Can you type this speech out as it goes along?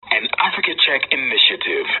Africa Check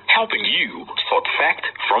initiative, helping you sort fact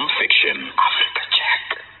from fiction. Africa Check.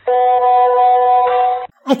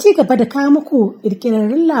 A ci gaba da kawo muku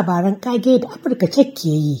ƙirƙirarrun labaran kage da Africa Check ke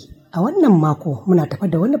yi. A wannan mako muna tafa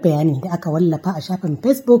da wani bayani da aka wallafa a shafin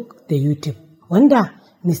Facebook da YouTube, wanda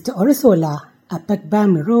Mr. Orisola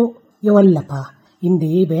Apekbamiro ya wallafa, inda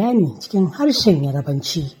ya yi bayani cikin harshen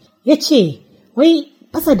Yarabanci. Ya ce, wai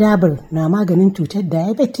fasa dabur na maganin cutar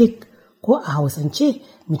diabetic, ko a Hausance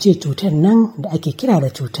mu ce cutar nan da ake kira da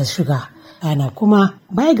cutar shuga. Ana kuma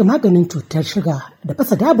baya ga maganin cutar shuga da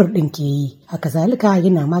fasa dabur ɗin ke yi, haka zalika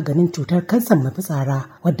yana maganin cutar kansar mafitsara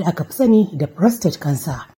wadda aka fi sani da prostate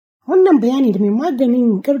cancer. Wannan bayani da mai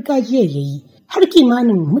maganin gargajiya ya yi, har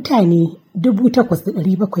kimanin mutane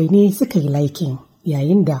 8,700 ne suka yi laikin,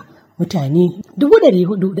 yayin da mutane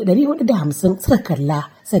 4,450 suka kalla,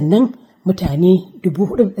 sannan mutane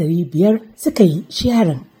 4,500 suka yi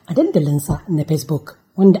sharing a dandalinsa na Facebook,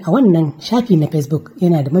 wanda a wannan shafi na Facebook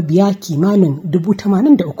yana da mabiya kimanin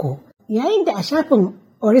 83,000, yayin da a shafin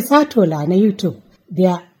Orisatola na YouTube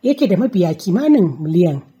da yake da mabiya kimanin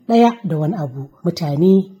miliyan 1 da wani abu,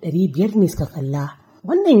 mutane 500 ne suka kalla.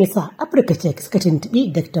 Wannan yasa Africa Check suka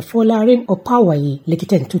tuntuɓi Dr. Folarin Opawaye,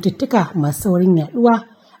 likitan cututtuka masu saurin yaduwa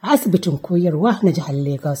a asibitin koyarwa na jihar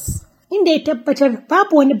Lagos, inda ya tabbatar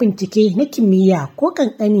babu wani bincike na kimiyya ko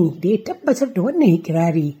kankani da ya tabbatar da wannan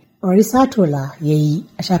ikirari Orisatola ya yi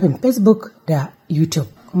a shafin Facebook da YouTube,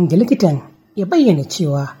 inda likitan ya bayyana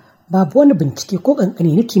cewa babu wani bincike ko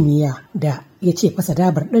kankani na kimiyya da ya ce fasa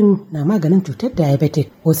dabar ɗin na maganin cutar diabetic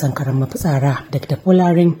ko sankaran mafitsara. Dr.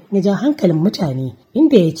 Folarin ya ja hankalin mutane,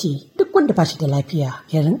 inda ya ce duk wanda ba shi da lafiya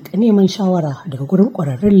ya rinka neman shawara daga gurin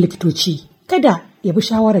ƙwararrun likitoci, kada ya bi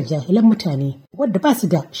shawarar jahilan mutane wadda ba su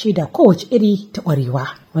da shaida kowace iri ta ƙwarewa.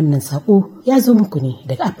 Wannan saƙo ya zo muku ne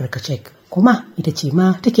daga Africa Check, kuma ita ce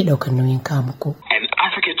ma take ɗaukar nauyin kawo muku. An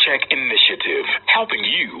Africa Check initiative, helping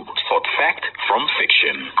you sort fact from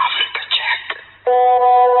fiction.